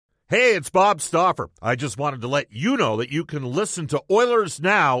Hey, it's Bob Stauffer. I just wanted to let you know that you can listen to Oilers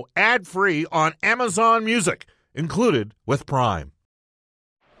Now ad-free on Amazon Music, included with Prime.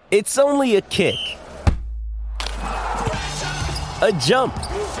 It's only a kick, a jump,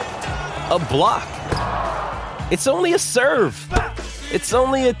 a block. It's only a serve. It's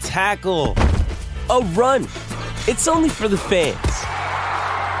only a tackle, a run. It's only for the fans.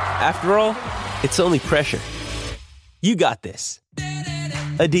 After all, it's only pressure. You got this.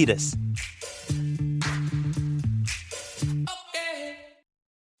 Adidas.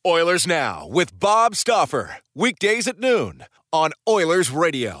 Oilers Now with Bob Stauffer. Weekdays at noon on Oilers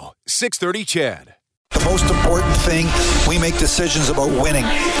Radio, 630 CHED. The most important thing, we make decisions about winning,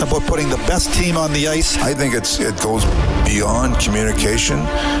 about putting the best team on the ice. I think it goes beyond communication.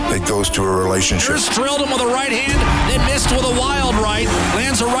 It goes to a relationship. Here's drilled him with a right hand, then missed with a wild right.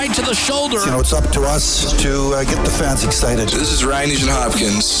 Lands a right to the shoulder. You know, it's up to us to get the fans excited. This is Ryan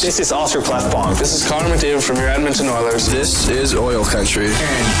Nugent-Hopkins. This is Oscar Plathbong. This is Connor McDavid from your Edmonton Oilers. This is Oil Country.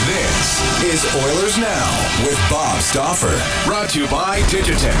 And this is Oilers Now with Bob Stauffer. Brought to you by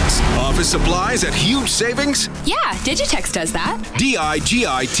Digitex. Office supplies at huge savings? Yeah, Digitex does that.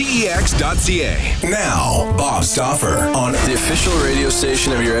 digitex.ca. Now, Bob Stauffer on The official radio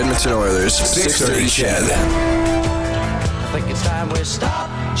station of your Edmonton Oilers, 630 CHED. I think it's time we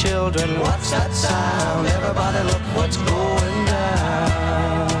stop. Children, what's that sound? Everybody look what's going down.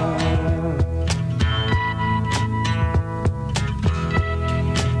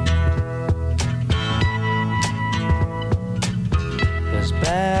 There's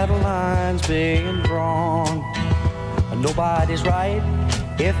battle lines being drawn, and nobody's right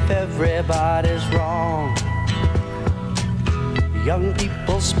if everybody's wrong. Young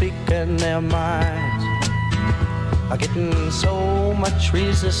people speaking their minds are getting so much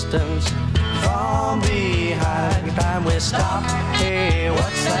resistance from behind. Every time we stop, hey,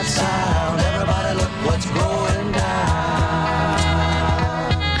 what's that sound? Everybody look what's going down.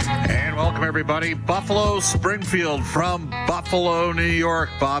 And welcome, everybody. Buffalo Springfield from Buffalo, New York.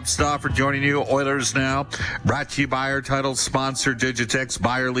 Bob Stauffer joining you. Oilers Now, brought to you by our title sponsor, Digitex.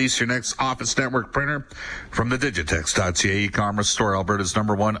 Buy or lease your next office network printer from the Digitex.ca e-commerce store, Alberta's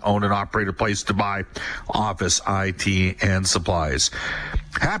 #1 owned and operated place to buy office, IT, and supplies.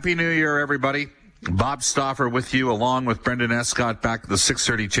 Happy New Year, everybody. Bob Stauffer with you, along with Brendan Escott, back at the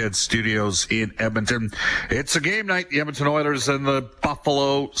 630 CHED studios in Edmonton. It's a game night, the Edmonton Oilers and the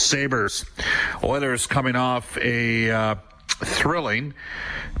Buffalo Sabres. Oilers coming off a thrilling,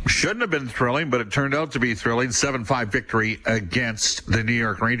 shouldn't have been thrilling, but it turned out to be thrilling, 7-5 victory against the New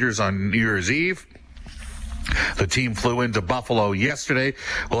York Rangers on New Year's Eve. The team flew into Buffalo yesterday.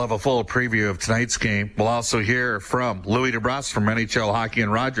 We'll have a full preview of tonight's game. We'll also hear from Louis DeBrusk from NHL Hockey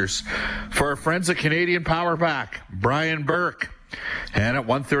and Rogers for our friends at Canadian Power Pack, Brian Burke. And at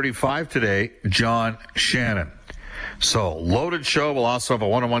 1:35 today, John Shannon. So, loaded show. We'll also have a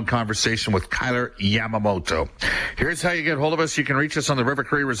one-on-one conversation with Kyler Yamamoto. Here's how you get hold of us. You can reach us on the River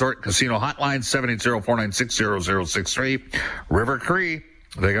Cree Resort Casino hotline, 780-496-0063. River Cree.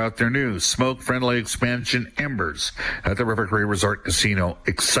 They got their new smoke-friendly expansion Embers at the River Cree Resort Casino.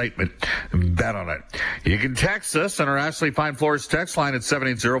 Excitement. Bet on it. You can text us on our Ashley Fine Floors text line at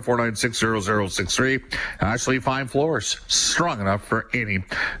 780-496-0063. Ashley Fine Floors, strong enough for any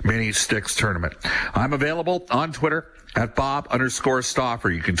mini sticks tournament. I'm available on Twitter at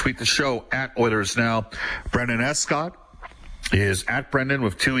Bob_Stauffer. You can tweet the show at Oilers Now. Brendan Escott is at Brendan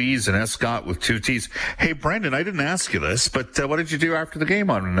with 2 E's and Escott with 2 T's. Hey, Brendan, I didn't ask you this, but what did you do after the game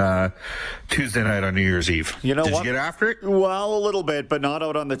on Tuesday night on New Year's Eve? You know did what? You get after it? Well, a little bit, but not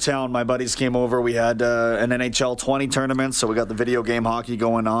out on the town. My buddies came over. We had an NHL 20 tournament, so we got the video game hockey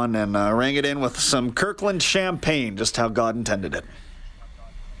going on and rang it in with some Kirkland champagne, just how God intended it.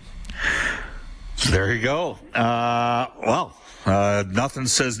 There you go. Nothing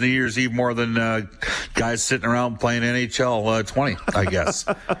says New Year's Eve more than guys sitting around playing NHL 20, I guess.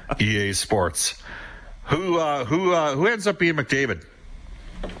 EA Sports. Who ends up being McDavid?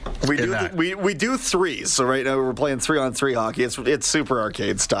 We do threes. So right now we're playing 3-on-3 hockey. It's super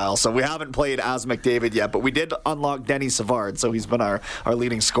arcade style. So we haven't played as McDavid yet, but we did unlock Denny Savard, so he's been our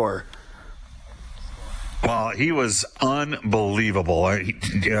leading scorer. Well, he was unbelievable.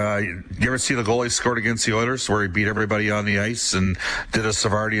 You ever see the goal he scored against the Oilers where he beat everybody on the ice and did a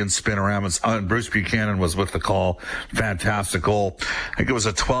Savardian spin around? Bruce Buchanan was with the call. Fantastic goal. I think it was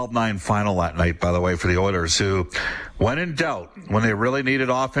a 12-9 final that night, by the way, for the Oilers, who, when in doubt, when they really needed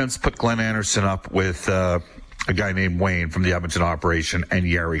offense, put Glenn Anderson up with a guy named Wayne from the Edmonton operation, and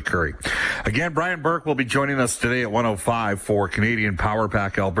Yari Curry. Again, Brian Burke will be joining us today at 1:05 for Canadian Power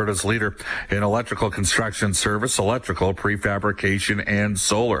Pack, Alberta's leader in electrical construction service, electrical, prefabrication, and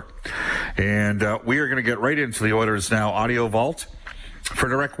solar. And we are going to get right into the Oilers Now Audio Vault for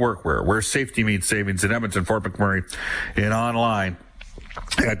Direct Workwear, where safety meets savings in Edmonton, Fort McMurray, and online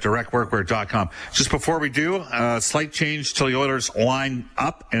at directworkwear.com. Just before we do, slight change to the Oilers line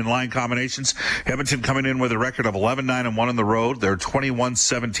up and line combinations. Edmonton coming in with a record of 11-9-1 on the road. They're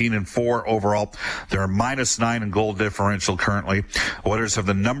 21-17-4 overall. They're -9 in goal differential currently. Oilers have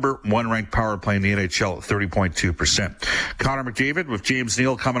the number 1 ranked power play in the NHL at 30.2%. Connor McDavid with James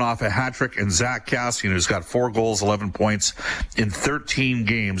Neal coming off a hat trick, and Zach Kassian, who's got 4 goals, 11 points in 13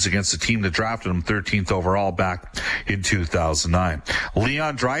 games against the team that drafted him 13th overall back in 2009.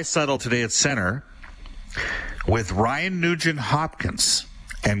 Leon Draisaitl today at center with Ryan Nugent-Hopkins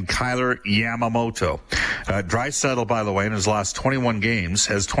and Kyler Yamamoto. Draisaitl, by the way, in his last 21 games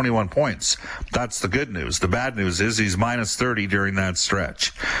has 21 points. That's the good news. The bad news is he's -30 during that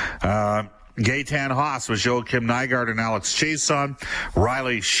stretch. Gaetan Haas with Joakim Nygard and Alex Chiasson.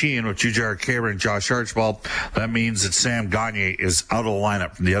 Riley Sheehan with Jujhar Khaira and Josh Archibald. That means that Sam Gagner is out of the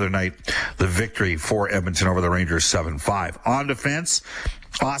lineup from the other night. The victory for Edmonton over the Rangers 7-5. On defense,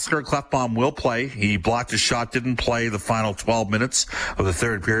 Oscar Klefbom will play. He blocked his shot, didn't play the final 12 minutes of the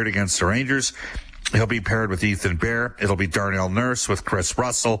third period against the Rangers. He'll be paired with Ethan Bear. It'll be Darnell Nurse with Chris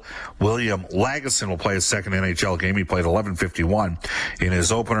Russell. William Lagesson will play his second NHL game. He played 11:51 in his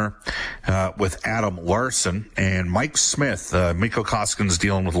opener with Adam Larson. And Mike Smith, Mikko Koskin's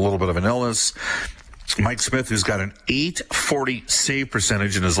dealing with a little bit of an illness. Mike Smith, who's got an .840 save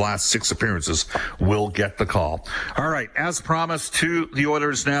percentage in his last 6 appearances, will get the call. All right, as promised, to the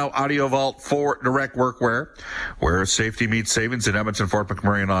Oilers Now Audio Vault for Direct Workwear, where safety meets savings in Edmonton, Fort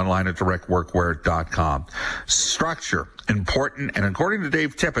McMurray, and online at directworkwear.com. Structure, important, and according to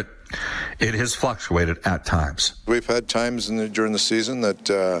Dave Tippett, it has fluctuated at times. We've had times during the season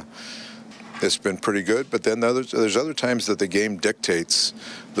that it's been pretty good, but then there's other times that the game dictates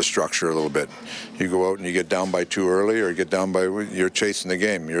the structure a little bit. You go out and you get down by 2 early, or you get down by, you're chasing the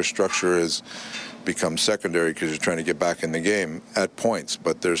game. Your structure has become secondary because you're trying to get back in the game at points.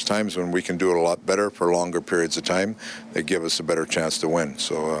 But there's times when we can do it a lot better for longer periods of time that give us a better chance to win.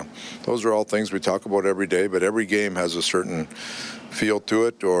 So those are all things we talk about every day, but every game has a certain feel to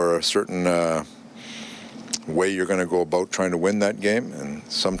it, or a certain way you're going to go about trying to win that game. And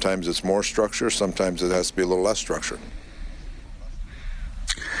sometimes it's more structure, sometimes it has to be a little less structure.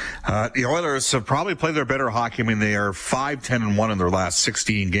 The Oilers have probably played their better hockey. I mean, they are 5-10-1 in their last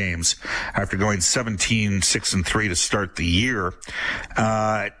 16 games after going 17-6-3 to start the year.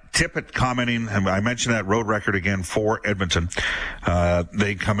 Tippett commenting, I mentioned that road record again for Edmonton.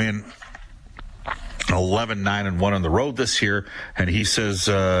 They come in 11-9-1 on the road this year, and he says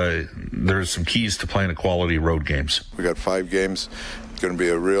there's some keys to playing a quality road games. We got 5 games. It's going to be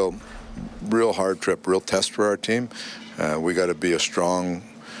a real hard trip, real test for our team. We got to be a strong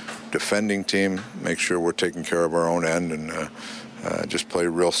defending team, make sure we're taking care of our own end, and just play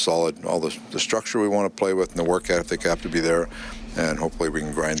real solid. All the structure we want to play with and the work ethic have to be there, and hopefully we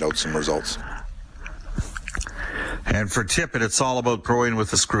can grind out some results. And for Tippett, it's all about growing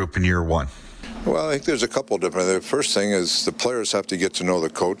with this group in year 1. Well, I think there's a couple of different. The first thing is the players have to get to know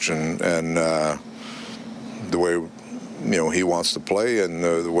the coach and the way he wants to play, and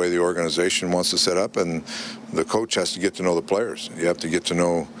the way the organization wants to set up, and the coach has to get to know the players. You have to get to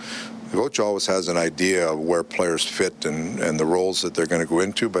know. The coach always has an idea of where players fit and the roles that they're going to go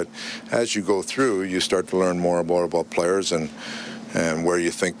into, but as you go through, you start to learn more about players and where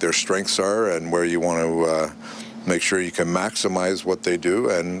you think their strengths are and where you want to make sure you can maximize what they do,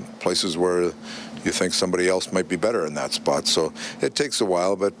 and places where you think somebody else might be better in that spot. So it takes a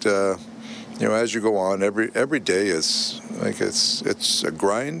while, but as you go on, every day is like it's a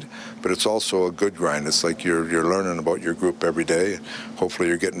grind, but it's also a good grind. It's like you're learning about your group every day. Hopefully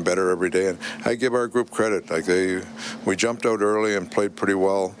you're getting better every day, and I give our group credit. Like we jumped out early and played pretty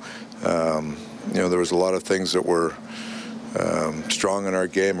well. There was a lot of things that were strong in our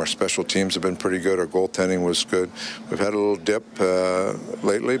game. Our special teams have been pretty good. Our goaltending was good. We've had a little dip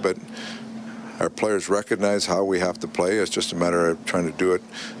lately, but our players recognize how we have to play. It's just a matter of trying to do it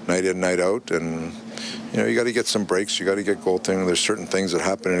night in, night out. And, you got to get some breaks. You got to get goaltending. There's certain things that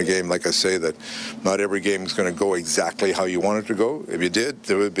happen in a game. Like I say, that not every game is going to go exactly how you want it to go. If you did,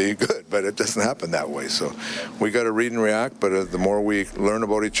 it would be good, but it doesn't happen that way. So we got to read and react, but the more we learn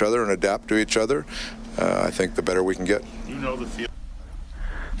about each other and adapt to each other, I think the better we can get.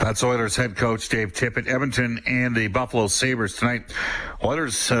 The That's Oilers head coach Dave Tippett. Edmonton and the Buffalo Sabres tonight.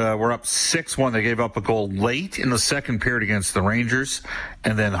 Oilers were up 6-1. They gave up a goal late in the second period against the Rangers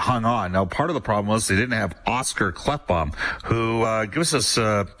and then hung on. Now, part of the problem was they didn't have Oscar Klefbom, who gives us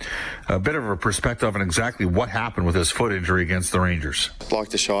a bit of a perspective on exactly what happened with his foot injury against the Rangers. Blocked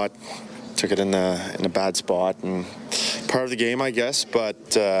the shot, took it in a bad spot, and part of the game, I guess.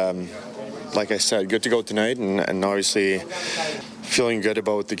 But like I said, good to go tonight, and obviously feeling good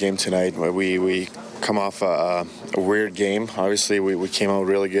about the game tonight. We come off a weird game. Obviously, we came out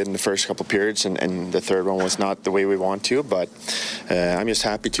really good in the first couple periods, and the third one was not the way we want to. But I'm just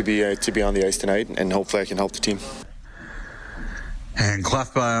happy to be on the ice tonight, and hopefully I can help the team. And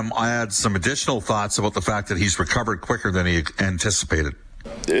Klefbom had some additional thoughts about the fact that he's recovered quicker than he anticipated.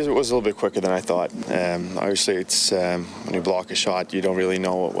 It was a little bit quicker than I thought. Obviously, it's when you block a shot, you don't really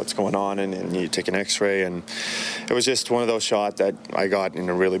know what's going on, and you take an X-ray, and it was just one of those shots that I got in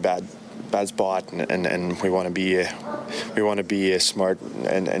a really bad spot, and we want to be smart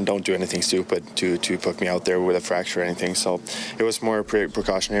and don't do anything stupid to put me out there with a fracture or anything. So it was more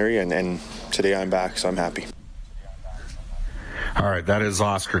precautionary, and today I'm back, so I'm happy. All right, that is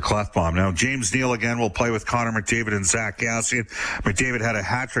Oscar Klefbom. Now, James Neal again will play with Connor McDavid and Zach Kassian. McDavid had a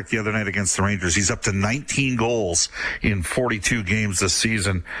hat-trick the other night against the Rangers. He's up to 19 goals in 42 games this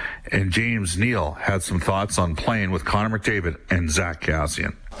season. And James Neal had some thoughts on playing with Connor McDavid and Zach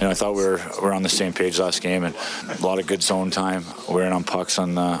Kassian. You know, I thought we were on the same page last game, and a lot of good zone time. We're in on pucks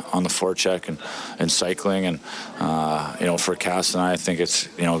on the forecheck and cycling, and you know, for Cass and I think it's,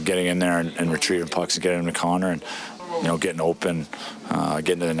 you know, getting in there and retrieving pucks and getting them to Connor, and you know, getting open,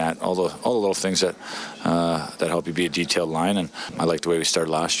 getting to the net, all the little things that help you be a detailed line. And I like the way we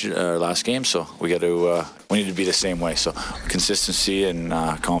started last game, so we need to be the same way. So consistency and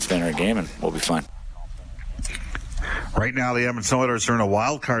confident in our game, and we'll be fine. Right now, the Edmonton Oilers are in a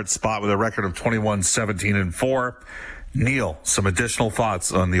wild card spot with a record of 21-17-4. Neal, some additional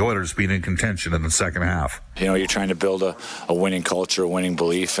thoughts on the Oilers being in contention in the second half. You know, you're trying to build a winning culture, a winning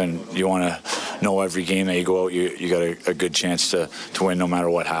belief, and you want to know every game that you go out, you got a good chance to win no matter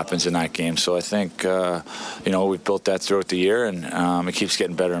what happens in that game. So I think, you know, we've built that throughout the year, and it keeps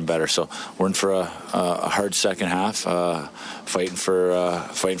getting better and better. So we're in for a hard second half, fighting for a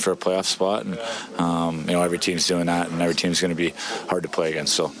playoff spot, and you know, every team's doing that, and every team's going to be hard to play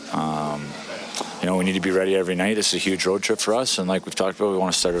against. So you know, we need to be ready every night. This is a huge road trip for us, and like we've talked about, we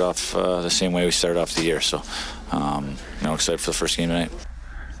want to start it off the same way we started off the year. So, you know, excited for the first game tonight.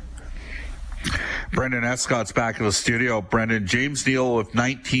 Brendan Escott's back in the studio. Brendan, James Neal with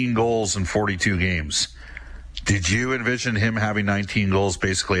 19 goals in 42 games. Did you envision him having 19 goals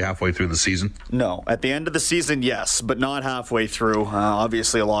basically halfway through the season? No. At the end of the season, yes, but not halfway through.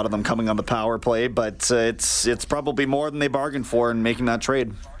 Obviously, a lot of them coming on the power play, but it's probably more than they bargained for in making that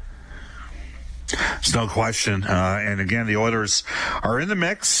trade. There's no question. And again, the Oilers are in the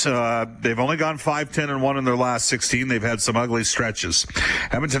mix. They've only gone 5-10-1 in their last 16. They've had some ugly stretches.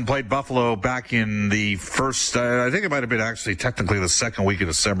 Edmonton played Buffalo back in the first, I think it might have been actually technically the second week of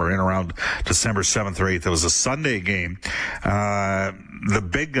December, in around December 7th or 8th. It was a Sunday game. The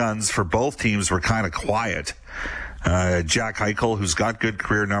big guns for both teams were kind of quiet. Jack Eichel, who's got good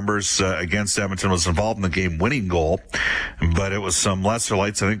career numbers against Edmonton, was involved in the game-winning goal, but it was some lesser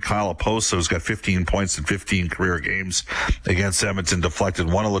lights. I think Kyle Oposo, who's got 15 points in 15 career games against Edmonton, deflected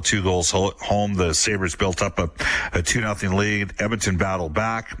one of the two goals home. The Sabres built up a 2-0 lead. Edmonton battled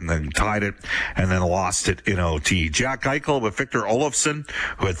back and then tied it and then lost it in OT. Jack Eichel with Victor Olofsson,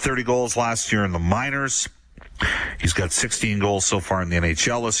 who had 30 goals last year in the minors. He's got 16 goals so far in the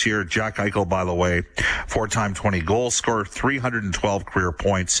NHL this year. Jack Eichel, by the way, 4-time 20 goal scorer, 312 career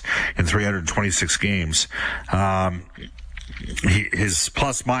points in 326 games. His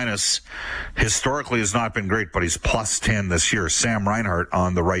plus-minus historically has not been great, but he's plus 10 this year. Sam Reinhart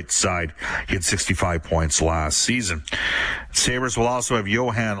on the right side. He had 65 points last season. Sabres will also have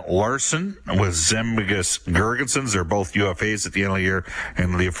Johan Larsson with Zemgus Girgensons. They're both UFAs at the end of the year.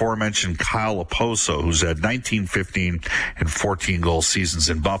 And the aforementioned Kyle Oposo, who's had 19, 15, and 14-goal seasons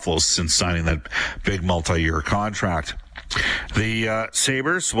in Buffalo since signing that big multi-year contract. The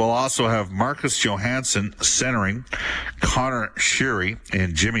Sabres will also have Marcus Johansson centering, Connor Sheary,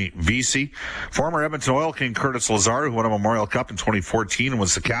 and Jimmy Vesey. Former Edmonton Oil King Curtis Lazar, who won a Memorial Cup in 2014 and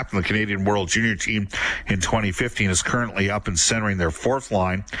was the captain of the Canadian World Junior Team in 2015, is currently up and centering their fourth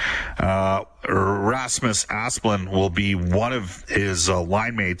line. Rasmus Asplund will be one of his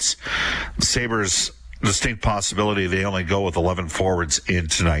line mates. The Sabres distinct possibility they only go with 11 forwards in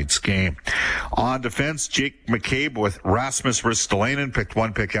tonight's game. On defense, Jake McCabe with Rasmus Ristolainen, picked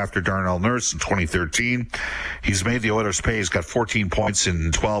one pick after Darnell Nurse in 2013. He's made the Oilers pay. He's got 14 points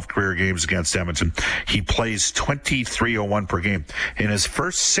in 12 career games against Edmonton. He plays 23.01 per game. In his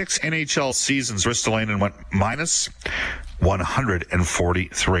first 6 NHL seasons, Ristolainen went minus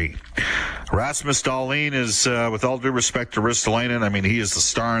 143. Rasmus Dahlin is, with all due respect to Ristolainen, I mean, he is the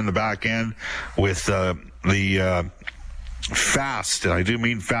star in the back end with the fast, and I do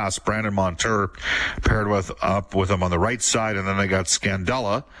mean fast, Brandon Montour paired up with him on the right side, and then they got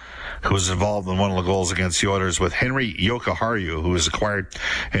Scandella, who was involved in one of the goals against the Oilers, with Henry Jokiharju, who was acquired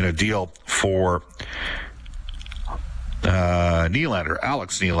in a deal for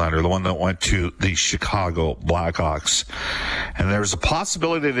Alex Nylander, the one that went to the Chicago Blackhawks. And there's a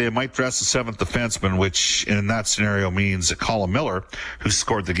possibility they might dress a seventh defenseman, which in that scenario means that Colin Miller, who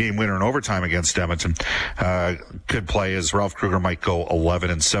scored the game winner in overtime against Edmonton, could play, as Ralph Kruger might go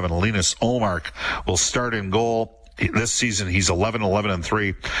 11-7. Linus Ullmark will start in goal. This season, he's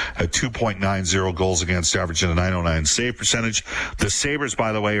 11-11-3, at 2.90 goals against average and a .909 save percentage. The Sabres,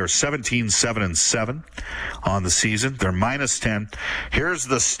 by the way, are 17-7-7 on the season. They're minus 10. Here's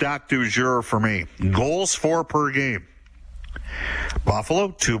the stat du jour for me. Goals for per game. Buffalo,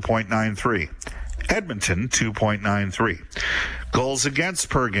 2.93. Edmonton, 2.93. Goals against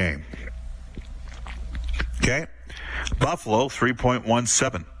per game. Okay. Buffalo,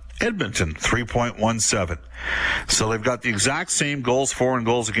 3.17. Edmonton, 3.17. So they've got the exact same goals for and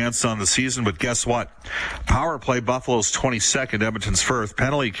goals against on the season, but guess what? Power play, Buffalo's 22nd, Edmonton's 1st.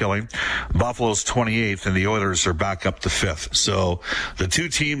 Penalty killing, Buffalo's 28th, and the Oilers are back up to 5th. So the two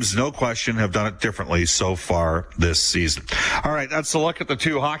teams, no question, have done it differently so far this season. All right, that's a look at the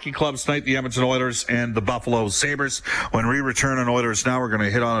two hockey clubs tonight, the Edmonton Oilers and the Buffalo Sabres. When we return on Oilers Now, we're going to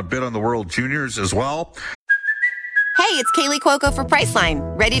hit on a bit on the World Juniors as well. Hey, it's Kaylee Cuoco for Priceline.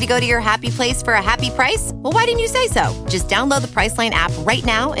 Ready to go to your happy place for a happy price? Well, why didn't you say so? Just download the Priceline app right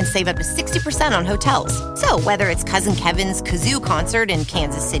now and save up to 60% on hotels. So whether it's Cousin Kevin's Kazoo Concert in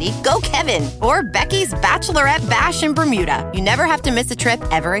Kansas City, go Kevin, or Becky's Bachelorette Bash in Bermuda, you never have to miss a trip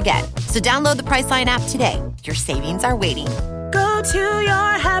ever again. So download the Priceline app today. Your savings are waiting. Go to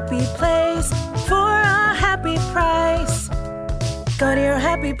your happy place for a happy price. Go to your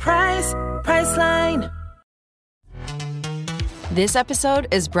happy price, Priceline. This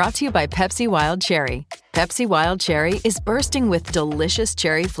episode is brought to you by Pepsi Wild Cherry. Pepsi Wild Cherry is bursting with delicious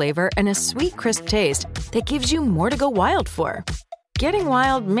cherry flavor and a sweet, crisp taste that gives you more to go wild for. Getting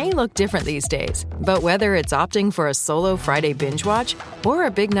wild may look different these days, but whether it's opting for a solo Friday binge watch or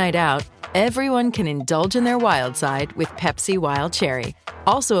a big night out, everyone can indulge in their wild side with Pepsi Wild Cherry.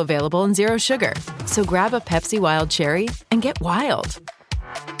 Also available in Zero Sugar. So grab a Pepsi Wild Cherry and get wild.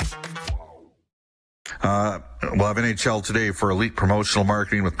 We'll have NHL Today for Elite Promotional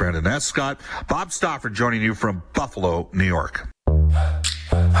Marketing with Brandon Escott. Bob Stauffer joining you from Buffalo, New York.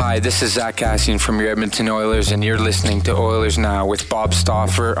 Hi, this is Zach Cassian from your Edmonton Oilers, and you're listening to Oilers Now with Bob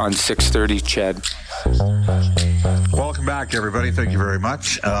Stauffer on 630 CHED. Welcome back, everybody. Thank you very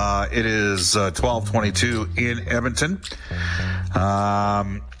much. It is 12:22 in Edmonton.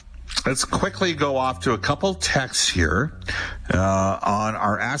 Let's quickly go off to a couple texts here on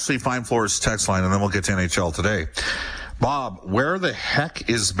our Ashley Fine Floors text line, and then we'll get to NHL Today. Bob, where the heck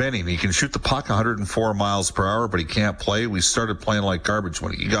is Benning? He can shoot the puck 104 miles per hour, but he can't play. We started playing like garbage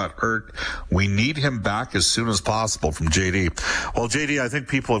when he got hurt. We need him back as soon as possible, from JD. Well, JD, I think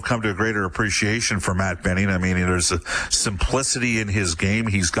people have come to a greater appreciation for Matt Benning. I mean, there's a simplicity in his game.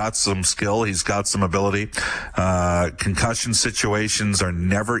 He's got some skill. He's got some ability. Concussion situations are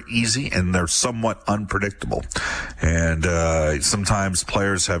never easy, and they're somewhat unpredictable. And sometimes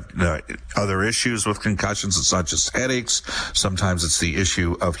players have other issues with concussions. It's not just headaches. Sometimes it's the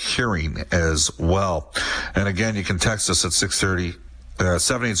issue of hearing as well. And again, you can text us at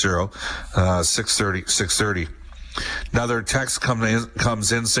 780-630-630. Another text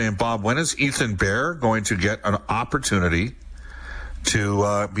comes in saying, Bob, when is Ethan Bear going to get an opportunity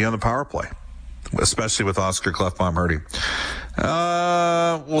to be on the power play, especially with Oscar Klefbom hurting?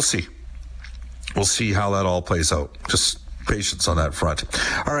 We'll see. We'll see how that all plays out. Just patience on that front.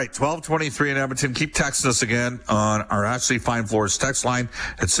 All right, 12:23 in Edmonton. Keep texting us again on our Ashley Fine Floors text line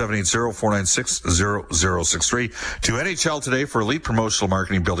at 780-496-0063. To NHL Today for Elite Promotional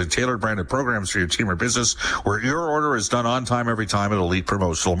Marketing, building tailored branded programs for your team or business, where your order is done on time every time at Elite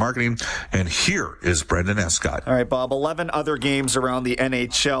Promotional Marketing. And here is Brendan Escott. All right, Bob, 11 other games around the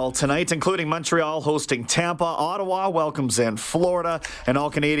NHL tonight, including Montreal hosting Tampa. Ottawa welcomes in Florida. An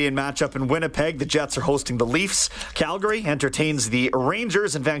all-Canadian matchup in Winnipeg. The Jets are hosting the Leafs. Calgary entertains the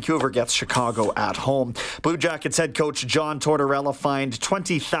Rangers, and Vancouver gets Chicago at home. Blue Jackets head coach John Tortorella fined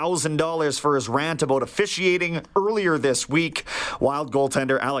 $20,000 for his rant about officiating earlier this week. Wild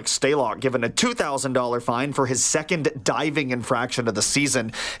goaltender Alex Stalock given a $2,000 fine for his second diving infraction of the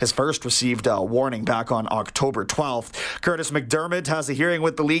season. His first received a warning back on October 12th. Curtis McDermott has a hearing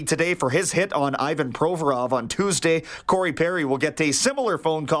with the league today for his hit on Ivan Provorov on Tuesday. Corey Perry will get a similar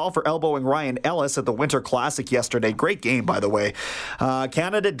phone call for elbowing Ryan Ellis at the Winter Classic yesterday. Great game, by the way.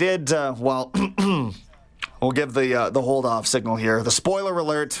 Canada did, we'll give the hold-off signal here. The spoiler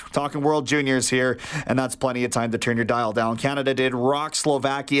alert, talking World Juniors here, and that's plenty of time to turn your dial down. Canada did rock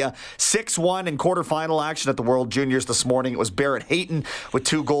Slovakia 6-1 in quarterfinal action at the World Juniors this morning. It was Barrett Hayton with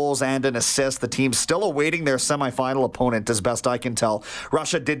 2 goals and an assist. The team's still awaiting their semifinal opponent, as best I can tell.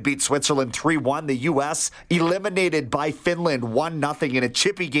 Russia did beat Switzerland 3-1. The U.S. eliminated by Finland 1-0 in a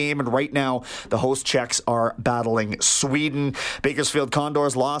chippy game, and right now the host Czechs are battling Sweden. Bakersfield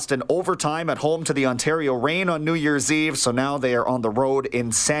Condors lost in overtime at home to the Ontario Rain on New Year's Eve, so now they are on the road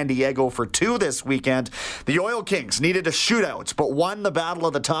in San Diego for 2 this weekend. The Oil Kings needed a shootout, but won the battle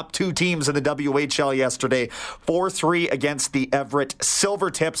of the top 2 teams in the WHL yesterday, 4-3 against the Everett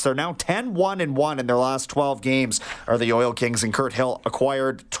Silvertips. They're now 10-1-1 in their last 12 games, are the Oil Kings, and Kurt Hill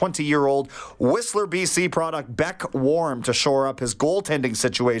acquired 20-year-old Whistler, BC product Beck Warm to shore up his goaltending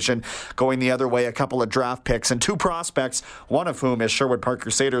situation. Going the other way, a couple of draft picks and 2 prospects, one of whom is Sherwood Park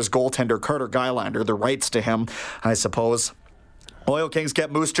Crusaders goaltender Carter Gylander. The rights to him, I suppose. Oil Kings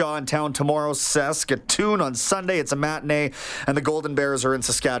get Moose Jaw in town tomorrow. Saskatoon on Sunday. It's a matinee. And the Golden Bears are in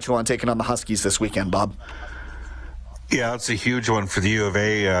Saskatchewan taking on the Huskies this weekend, Bob. Yeah, it's a huge one for the U of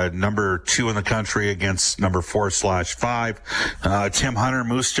A. Number 2 in the country against number 4/5. Tim Hunter,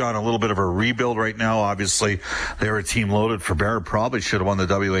 Moose Jaw, a little bit of a rebuild right now. Obviously, they were a team loaded for bear. Probably should have won the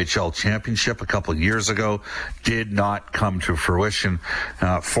WHL championship a couple of years ago. Did not come to fruition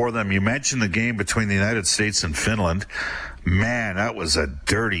for them. You mentioned the game between the United States and Finland. Man, that was a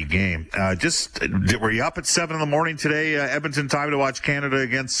dirty game. Were you up at 7 in the morning today, Edmonton time, to watch Canada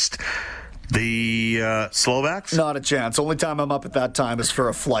against the Slovaks? Not a chance. Only time I'm up at that time is for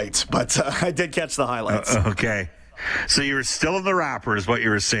a flight, but I did catch the highlights. Okay. So you were still in the wrapper is what you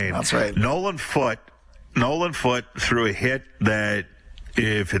were saying. That's right. Nolan Foote threw a hit that,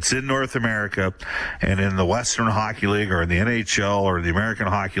 if it's in North America and in the Western Hockey League or in the NHL or the American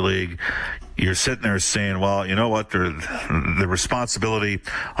Hockey League, you're sitting there saying, well, you know what? The responsibility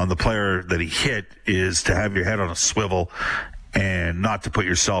on the player that he hit is to have your head on a swivel and not to put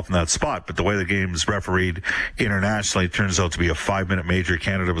yourself in that spot. But the way the game's refereed internationally, it turns out to be a 5-minute major.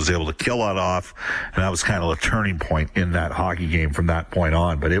 Canada was able to kill that off, and that was kind of a turning point in that hockey game from that point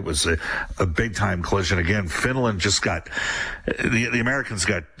on. But it was a big-time collision. Again, Finland just got the Americans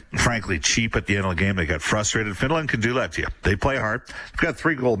got, frankly, cheap at the end of the game. They got frustrated. Finland can do that to you. They play hard. They've got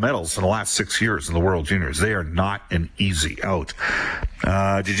 3 gold medals in the last 6 years in the World Juniors. They are not an easy out.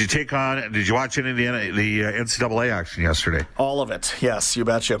 Did you watch any of the NCAA action yesterday? All of it. Yes, you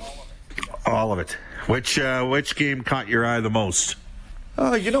betcha. All of it. Which game caught your eye the most?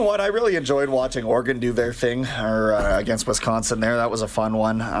 You know what? I really enjoyed watching Oregon do their thing against Wisconsin there. That was a fun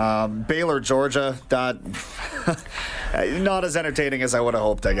one. Baylor, Georgia, that not as entertaining as I would have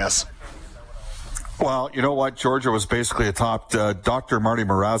hoped, I guess. Well, you know what? Georgia was basically a top. Dr. Marty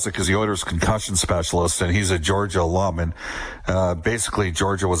Mrazek is the Oilers concussion specialist, and he's a Georgia alum. And basically,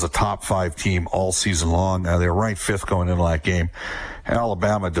 Georgia was a top 5 team all season long. They were ranked 5th going into that game.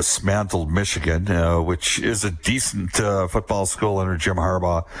 Alabama dismantled Michigan, which is a decent football school under Jim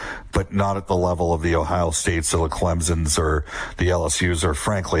Harbaugh, but not at the level of the Ohio States or the Clemsons or the LSUs or,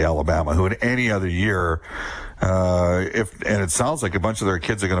 frankly, Alabama, who in any other year, and it sounds like a bunch of their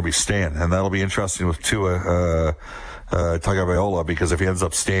kids are going to be staying, and that'll be interesting with Tua Tagovailoa, because if he ends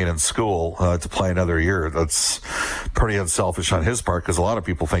up staying in school to play another year, that's pretty unselfish on his part, because a lot of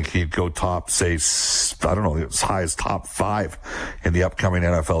people think he'd go top, say, I don't know, as high as top 5 in the upcoming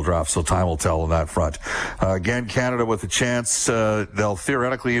NFL draft, so time will tell on that front. Again, Canada with a chance. They'll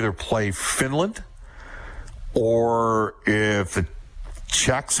theoretically either play Finland, or if the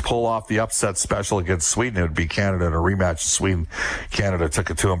Czechs pull off the upset special against Sweden, it would be Canada in a rematch. Sweden, Canada took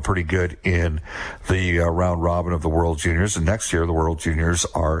it to them pretty good in the round robin of the World Juniors. And next year, the World Juniors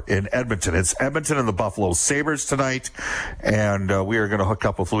are in Edmonton. It's Edmonton and the Buffalo Sabres tonight. And we are going to hook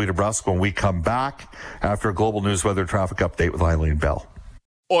up with Louis DeBrusque when we come back after a global news weather traffic update with Eileen Bell.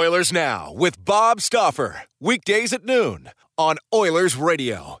 Oilers Now with Bob Stauffer. Weekdays at noon on Oilers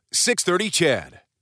Radio, 630 CHED.